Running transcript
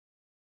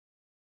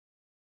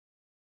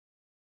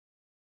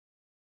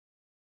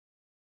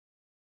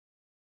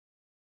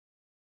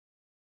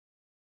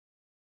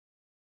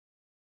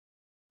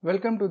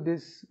Welcome to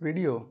this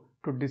video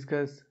to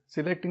discuss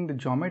selecting the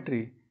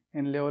geometry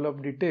and level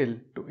of detail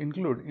to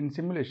include in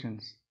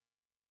simulations.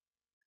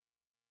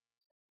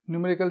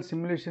 Numerical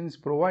simulations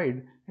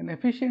provide an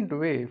efficient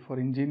way for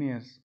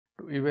engineers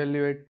to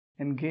evaluate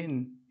and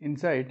gain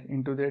insight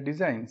into their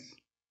designs.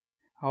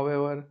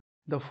 However,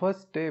 the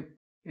first step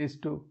is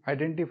to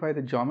identify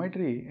the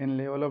geometry and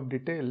level of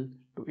detail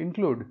to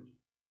include.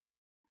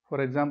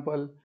 For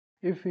example,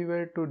 if we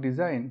were to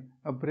design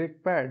a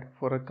brake pad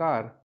for a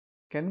car,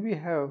 can we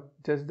have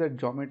just the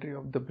geometry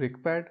of the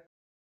brake pad,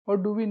 or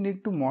do we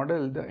need to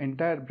model the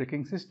entire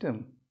braking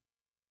system?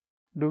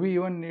 Do we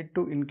even need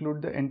to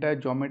include the entire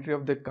geometry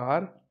of the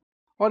car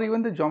or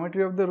even the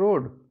geometry of the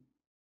road?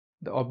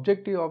 The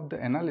objective of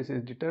the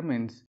analysis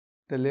determines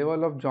the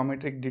level of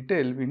geometric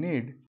detail we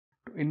need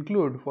to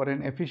include for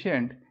an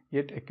efficient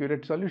yet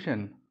accurate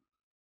solution.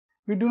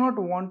 We do not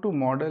want to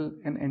model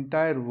an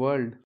entire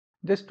world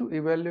just to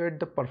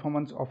evaluate the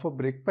performance of a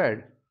brake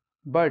pad,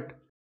 but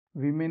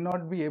we may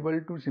not be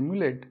able to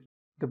simulate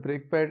the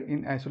brake pad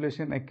in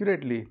isolation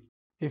accurately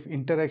if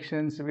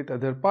interactions with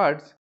other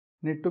parts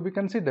need to be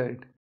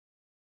considered.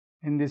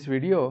 In this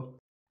video,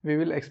 we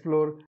will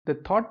explore the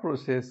thought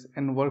process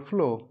and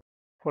workflow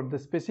for the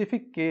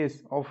specific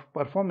case of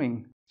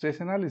performing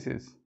stress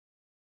analysis.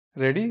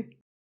 Ready?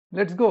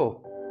 Let's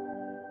go!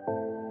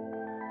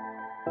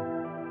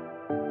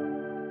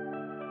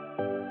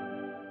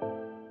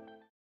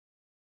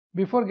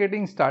 Before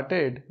getting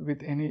started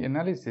with any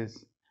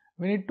analysis,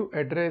 we need to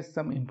address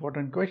some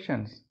important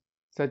questions,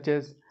 such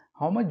as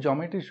how much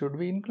geometry should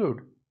we include?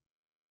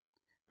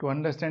 To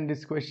understand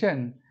this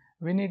question,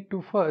 we need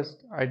to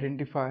first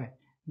identify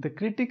the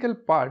critical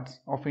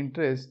parts of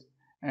interest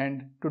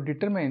and to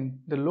determine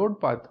the load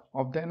path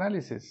of the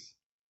analysis.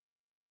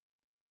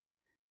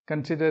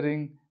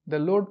 Considering the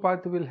load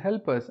path will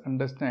help us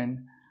understand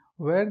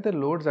where the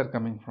loads are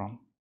coming from,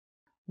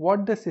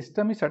 what the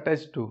system is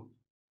attached to,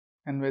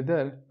 and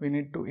whether we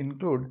need to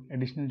include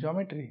additional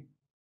geometry.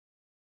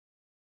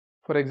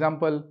 For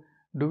example,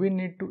 do we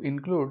need to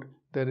include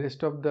the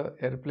rest of the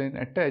airplane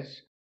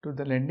attached to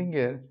the landing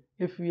gear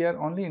if we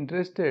are only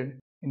interested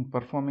in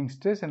performing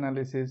stress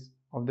analysis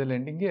of the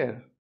landing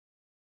gear?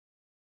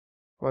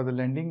 For the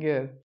landing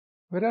gear,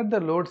 where are the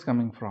loads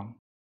coming from?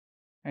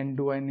 And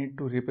do I need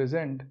to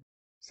represent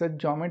such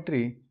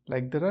geometry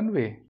like the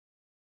runway?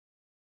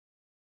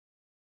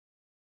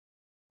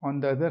 On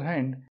the other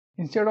hand,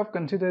 instead of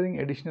considering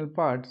additional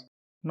parts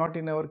not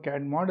in our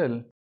CAD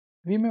model,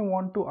 we may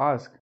want to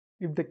ask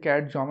if the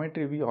CAD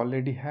geometry we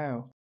already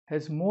have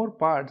has more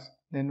parts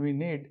than we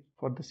need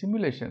for the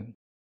simulation.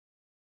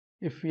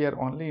 If we are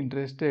only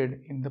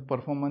interested in the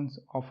performance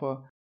of a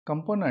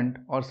component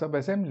or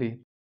subassembly,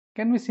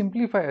 can we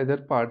simplify other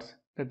parts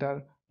that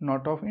are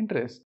not of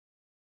interest?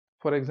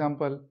 For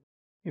example,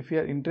 if we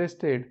are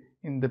interested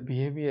in the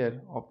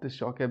behavior of the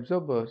shock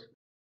absorbers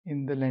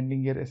in the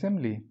landing gear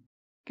assembly,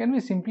 can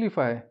we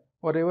simplify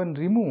or even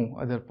remove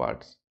other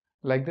parts,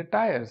 like the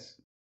tires?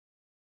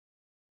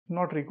 If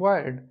not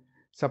required,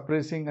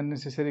 suppressing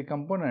unnecessary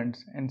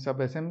components and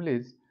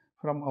subassemblies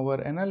from our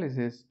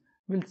analysis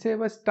will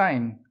save us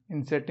time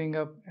in setting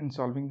up and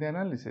solving the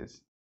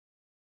analysis.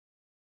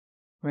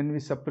 When we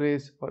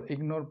suppress or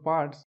ignore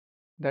parts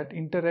that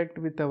interact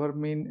with our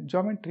main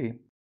geometry,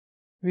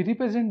 we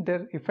represent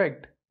their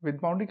effect with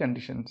boundary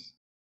conditions.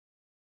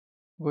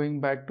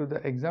 Going back to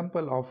the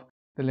example of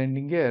the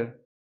landing gear,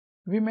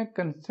 we may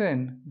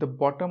constrain the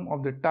bottom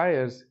of the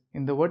tires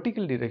in the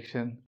vertical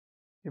direction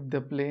if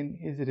the plane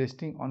is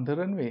resting on the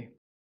runway.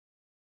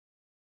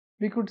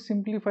 We could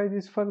simplify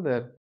this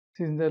further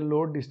since the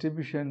load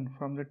distribution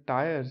from the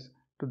tires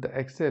to the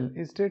axle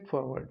is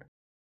straightforward.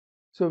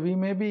 So we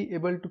may be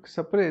able to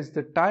suppress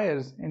the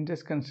tires and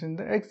just constrain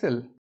the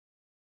axle.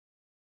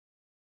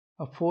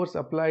 A force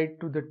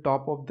applied to the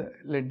top of the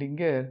landing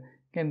gear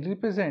can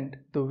represent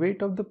the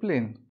weight of the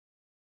plane,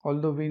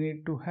 although we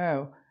need to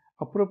have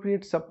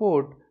appropriate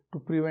support to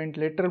prevent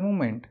lateral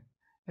movement,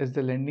 as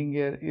the landing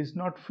gear is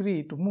not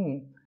free to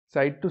move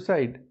side to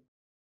side.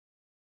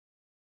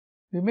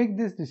 We make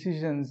these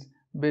decisions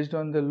based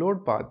on the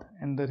load path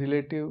and the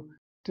relative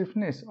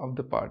stiffness of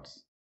the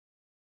parts.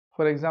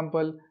 For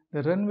example,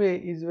 the runway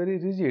is very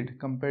rigid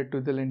compared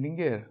to the landing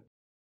gear,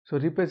 so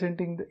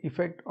representing the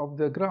effect of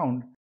the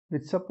ground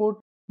with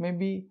support may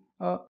be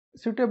a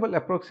suitable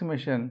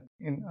approximation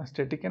in a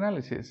static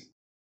analysis.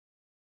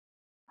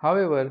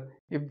 However,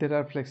 if there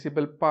are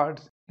flexible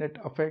parts that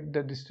affect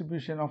the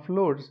distribution of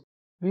loads,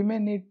 we may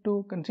need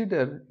to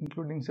consider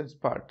including such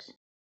parts.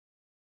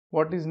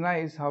 What is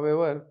nice,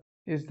 however,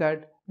 is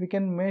that we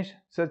can mesh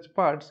such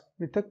parts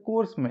with a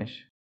coarse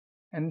mesh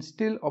and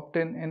still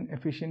obtain an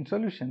efficient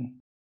solution.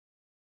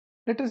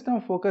 Let us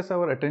now focus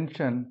our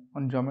attention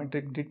on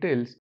geometric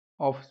details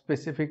of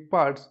specific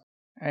parts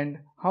and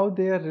how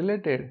they are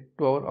related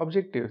to our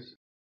objectives.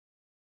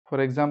 For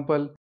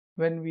example,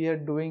 when we are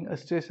doing a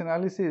stress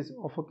analysis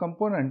of a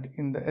component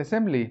in the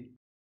assembly,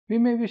 we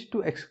may wish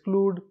to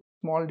exclude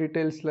small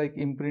details like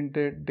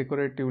imprinted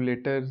decorative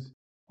letters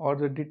or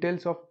the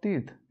details of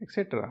teeth,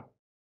 etc.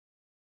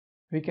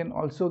 We can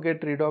also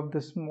get rid of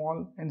the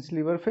small and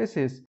sliver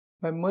faces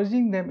by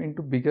merging them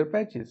into bigger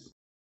patches.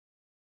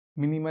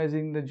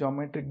 Minimizing the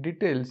geometric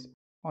details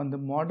on the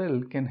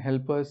model can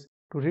help us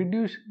to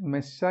reduce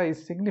mesh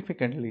size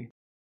significantly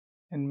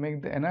and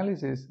make the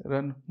analysis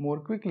run more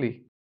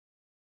quickly.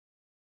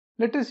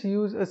 Let us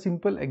use a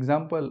simple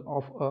example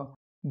of a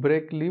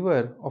brake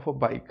lever of a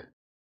bike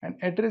and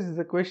address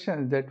the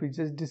questions that we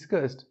just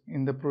discussed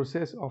in the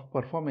process of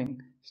performing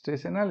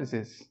stress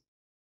analysis.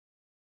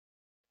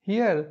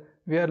 Here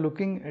we are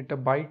looking at a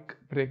bike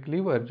brake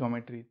lever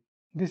geometry.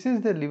 This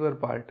is the lever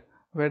part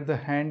where the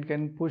hand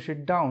can push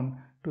it down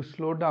to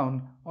slow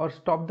down or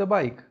stop the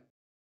bike.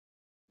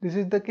 This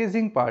is the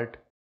casing part,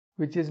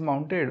 which is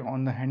mounted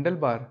on the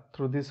handlebar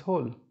through this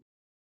hole.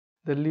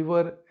 The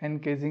lever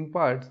and casing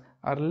parts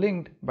are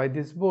linked by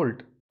this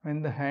bolt.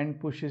 When the hand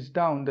pushes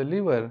down the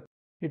lever,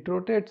 it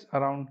rotates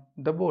around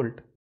the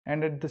bolt,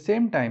 and at the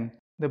same time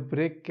the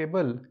brake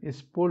cable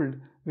is pulled,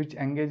 which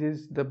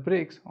engages the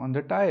brakes on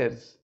the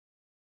tires.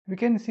 We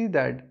can see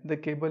that the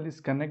cable is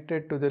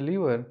connected to the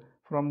lever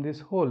from this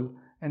hole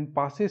and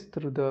passes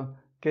through the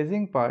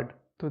casing part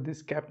to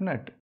this cap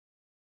nut.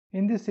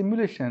 In this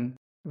simulation,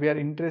 we are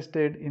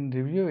interested in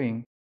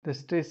reviewing the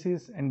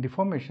stresses and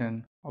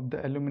deformation of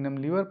the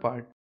aluminum lever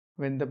part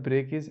when the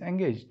brake is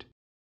engaged.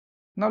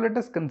 Now let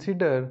us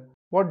consider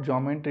what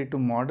geometry to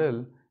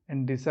model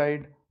and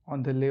decide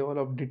on the level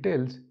of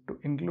details to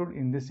include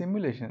in the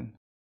simulation.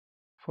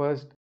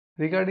 First,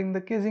 regarding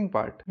the casing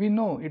part, we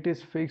know it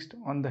is fixed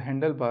on the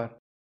handlebar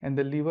and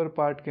the lever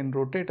part can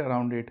rotate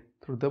around it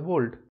through the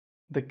bolt.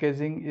 The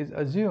casing is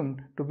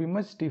assumed to be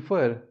much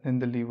stiffer than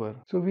the lever,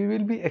 so we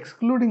will be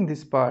excluding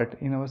this part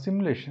in our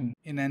simulation.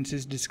 In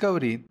Ansys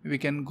Discovery, we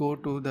can go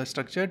to the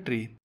structure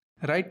tree,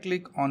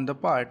 right-click on the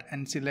part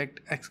and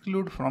select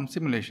Exclude from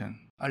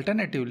Simulation.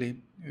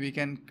 Alternatively, we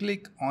can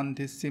click on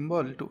this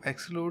symbol to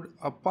exclude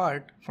a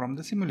part from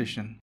the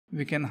simulation.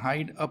 We can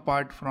hide a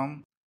part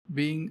from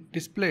being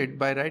displayed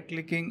by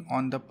right-clicking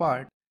on the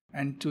part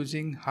and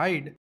choosing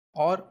Hide,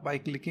 or by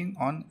clicking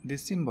on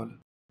this symbol.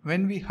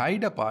 When we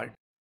hide a part,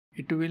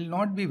 it will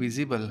not be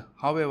visible.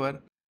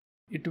 However,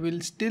 it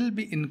will still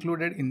be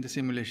included in the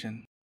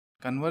simulation.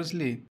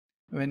 Conversely,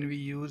 when we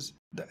use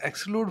the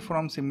Exclude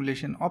from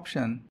Simulation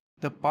option,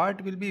 the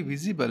part will be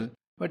visible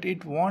but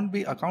it won't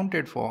be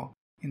accounted for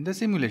in the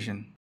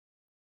simulation.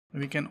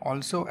 We can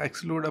also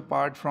exclude a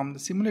part from the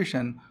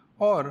simulation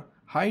or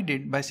hide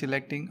it by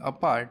selecting a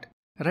part,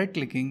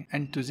 right-clicking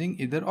and choosing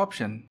either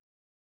option.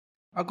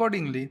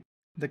 Accordingly,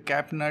 the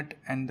cap nut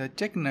and the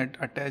check nut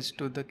attached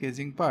to the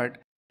casing part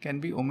can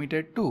be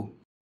omitted too.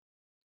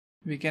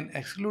 We can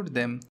exclude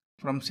them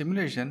from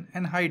simulation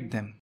and hide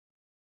them.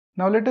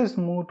 Now let us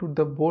move to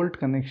the bolt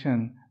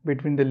connection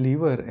between the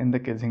lever and the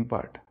casing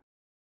part.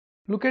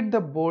 Look at the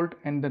bolt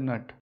and the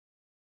nut.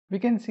 We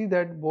can see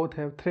that both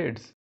have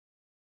threads.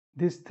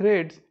 These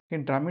threads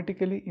can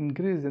dramatically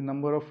increase the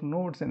number of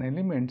nodes and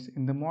elements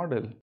in the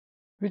model,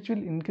 which will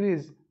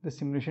increase the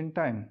simulation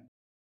time.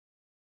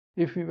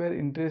 If we were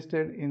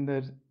interested in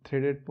the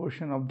threaded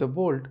portion of the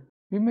bolt,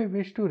 we may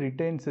wish to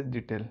retain such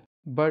detail.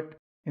 But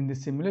in the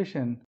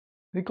simulation,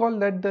 recall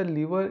that the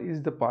lever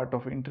is the part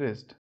of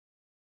interest.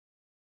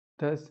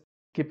 Thus,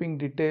 keeping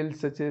details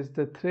such as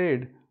the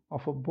thread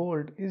of a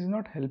bolt is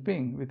not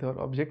helping with our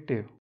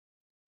objective.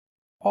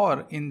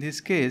 Or in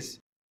this case,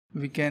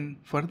 we can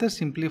further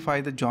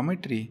simplify the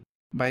geometry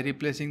by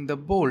replacing the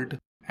bolt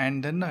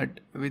and the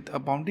nut with a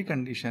boundary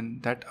condition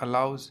that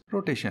allows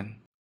rotation.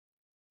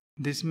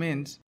 This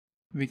means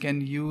we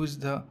can use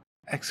the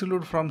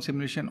Exclude from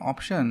Simulation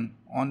option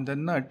on the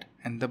nut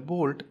and the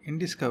bolt in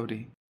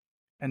Discovery,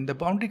 and the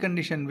boundary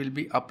condition will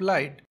be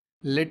applied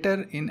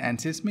later in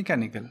Ansys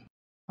Mechanical.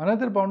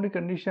 Another boundary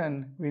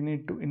condition we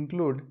need to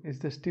include is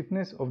the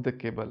stiffness of the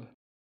cable.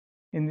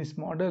 In this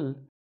model,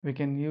 we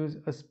can use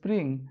a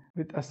spring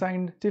with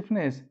assigned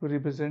stiffness to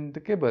represent the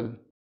cable.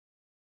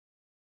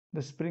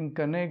 The spring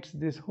connects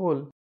this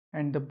hole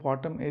and the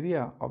bottom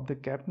area of the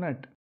cap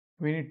nut.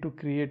 We need to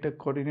create a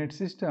coordinate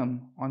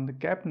system on the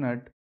cap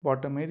nut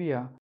bottom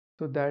area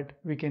so that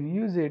we can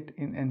use it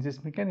in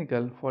Ansys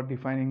Mechanical for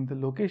defining the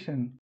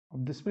location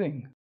of the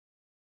spring.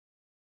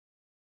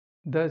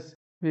 Thus,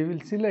 we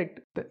will select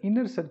the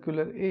inner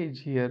circular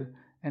edge here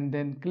and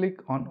then click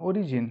on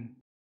Origin.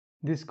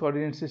 This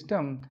coordinate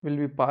system will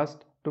be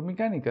passed to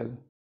Mechanical.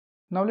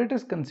 Now let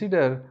us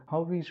consider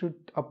how we should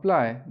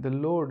apply the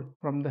load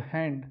from the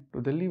hand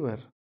to the lever.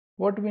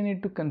 What we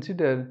need to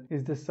consider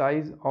is the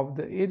size of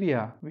the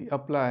area we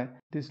apply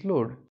this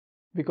load,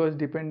 because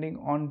depending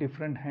on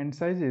different hand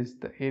sizes,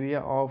 the area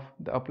of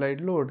the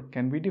applied load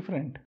can be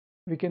different.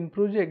 We can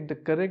project the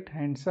correct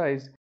hand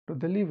size to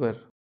the lever.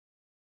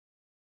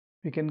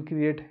 We can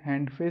create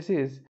hand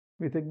faces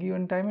with a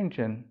given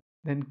dimension,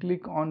 then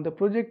click on the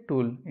Project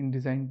tool in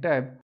Design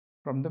tab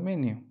from the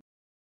menu.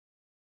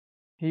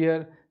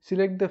 Here,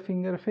 select the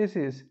finger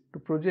faces to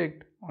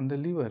project on the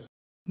lever.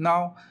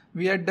 Now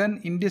we are done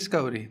in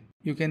Discovery.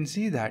 You can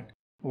see that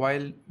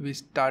while we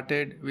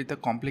started with a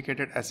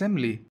complicated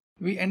assembly,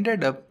 we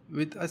ended up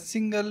with a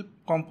single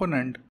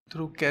component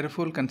through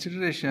careful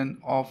consideration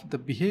of the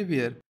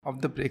behavior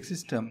of the brake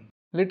system.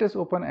 Let us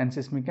open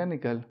Ansys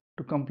Mechanical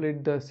to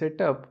complete the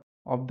setup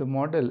of the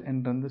model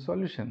and run the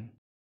solution.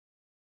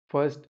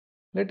 First,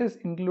 let us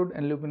include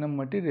aluminum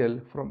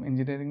material from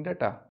engineering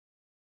data.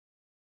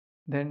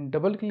 Then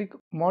double-click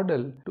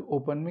Model to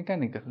open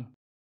Mechanical.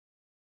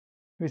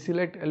 We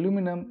select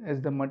aluminum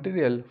as the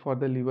material for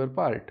the lever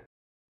part.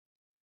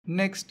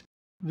 Next,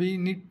 we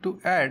need to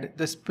add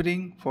the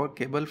spring for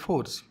cable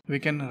force. We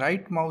can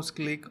right mouse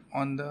click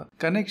on the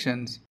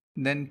connections,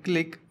 then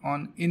click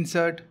on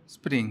Insert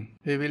Spring.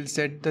 We will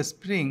set the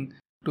spring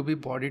to be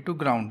body to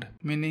ground,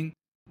 meaning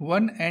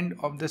one end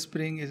of the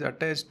spring is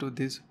attached to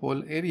this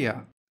whole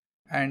area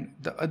and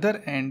the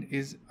other end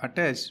is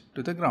attached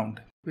to the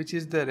ground, which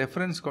is the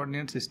reference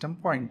coordinate system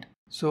point.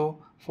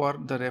 So for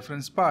the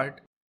reference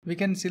part, we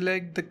can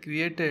select the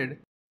created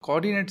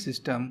coordinate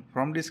system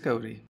from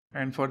discovery,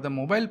 and for the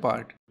mobile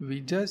part, we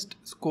just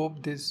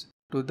scope this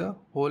to the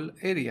whole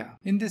area.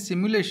 In this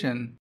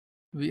simulation,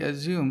 we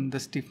assume the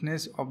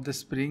stiffness of the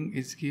spring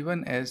is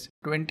given as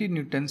 20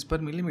 newtons per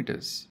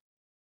millimeters.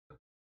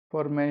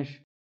 For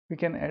mesh, we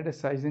can add a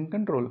sizing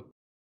control.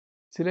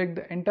 Select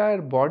the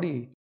entire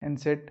body and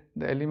set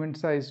the element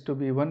size to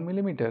be 1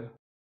 millimeter.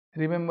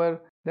 Remember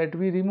that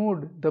we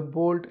removed the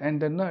bolt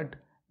and the nut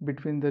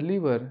between the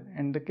lever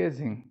and the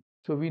casing,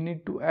 so we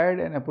need to add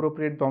an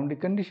appropriate boundary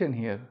condition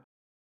here.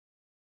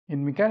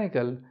 In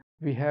mechanical,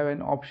 we have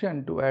an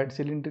option to add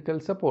cylindrical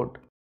support.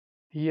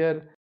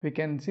 Here we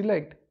can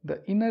select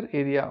the inner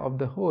area of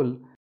the hole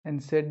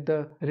and set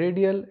the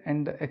radial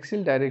and the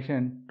axial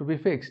direction to be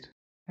fixed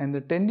and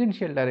the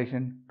tangential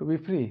direction to be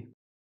free,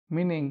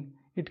 meaning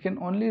it can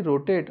only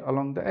rotate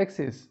along the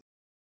axis.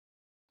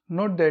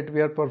 Note that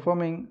we are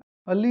performing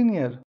a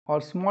linear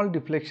or small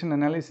deflection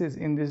analysis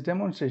in this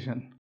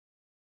demonstration.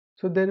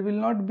 So there will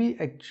not be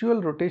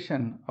actual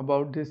rotation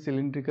about this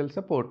cylindrical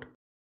support.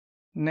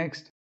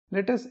 Next,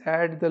 let us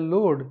add the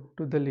load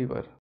to the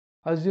lever.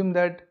 Assume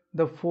that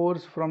the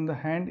force from the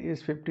hand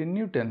is 15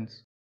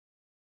 newtons.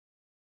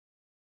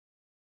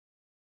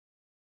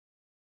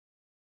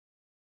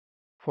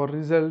 For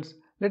results,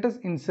 let us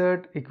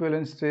insert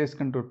equivalent stress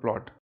control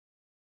plot.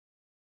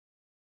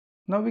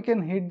 Now we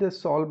can hit the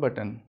solve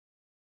button.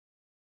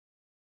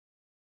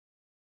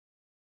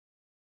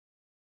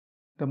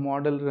 The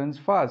model runs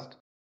fast,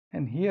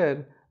 and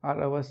here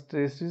are our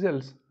stress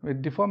results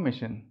with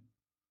deformation.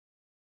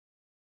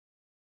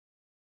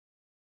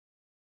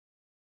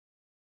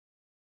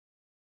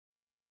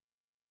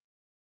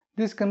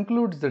 This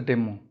concludes the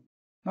demo.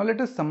 Now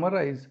let us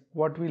summarize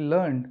what we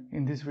learned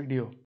in this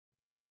video.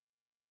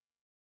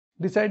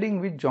 Deciding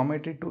which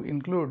geometry to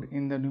include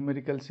in the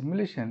numerical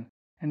simulation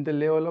and the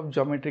level of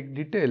geometric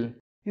detail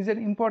is an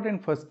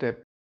important first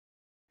step,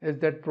 as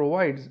that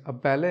provides a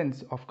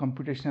balance of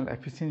computational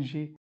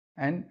efficiency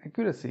and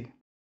accuracy.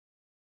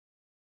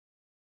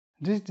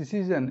 This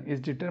decision is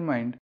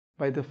determined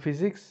by the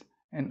physics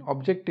and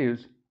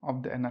objectives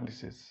of the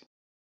analysis.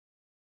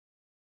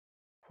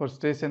 For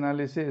stress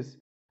analysis,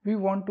 we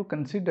want to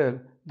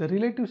consider the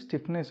relative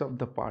stiffness of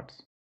the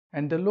parts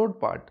and the load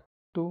part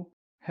to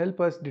help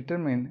us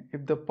determine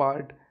if the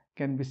part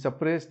can be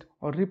suppressed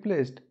or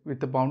replaced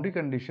with a boundary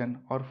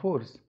condition or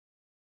force,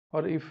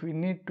 or if we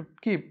need to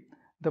keep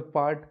the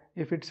part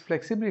if its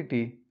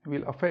flexibility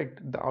will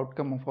affect the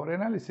outcome of our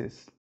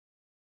analysis.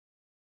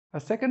 A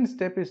second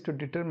step is to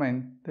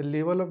determine the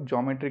level of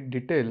geometric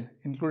detail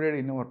included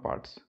in our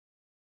parts.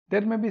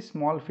 There may be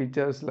small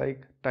features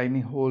like tiny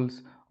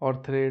holes or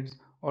threads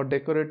or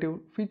decorative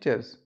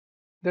features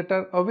that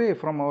are away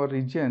from our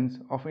regions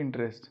of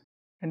interest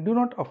and do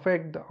not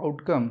affect the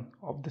outcome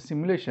of the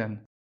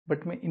simulation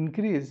but may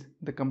increase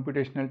the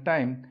computational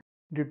time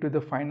due to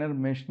the finer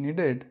mesh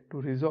needed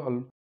to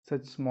resolve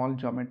such small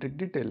geometric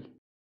detail.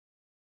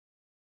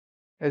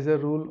 As a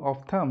rule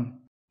of thumb,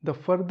 the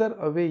further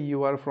away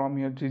you are from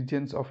your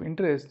regions of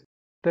interest,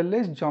 the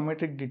less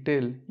geometric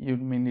detail you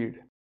may need.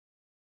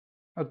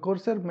 A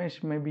coarser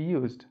mesh may be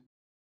used,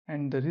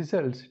 and the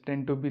results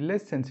tend to be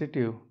less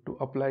sensitive to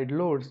applied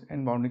loads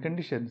and boundary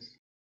conditions.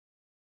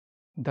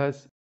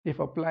 Thus, if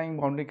applying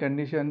boundary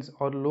conditions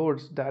or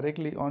loads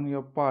directly on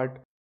your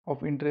part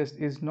of interest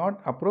is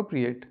not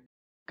appropriate,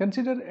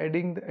 consider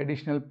adding the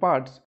additional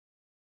parts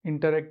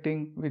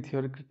interacting with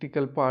your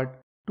critical part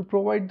to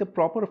provide the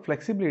proper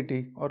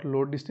flexibility or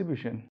load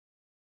distribution.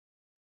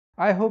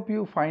 I hope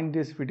you find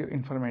this video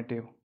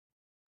informative.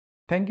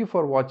 Thank you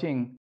for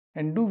watching,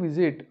 and do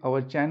visit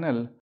our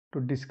channel to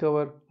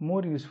discover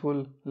more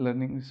useful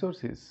learning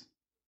resources.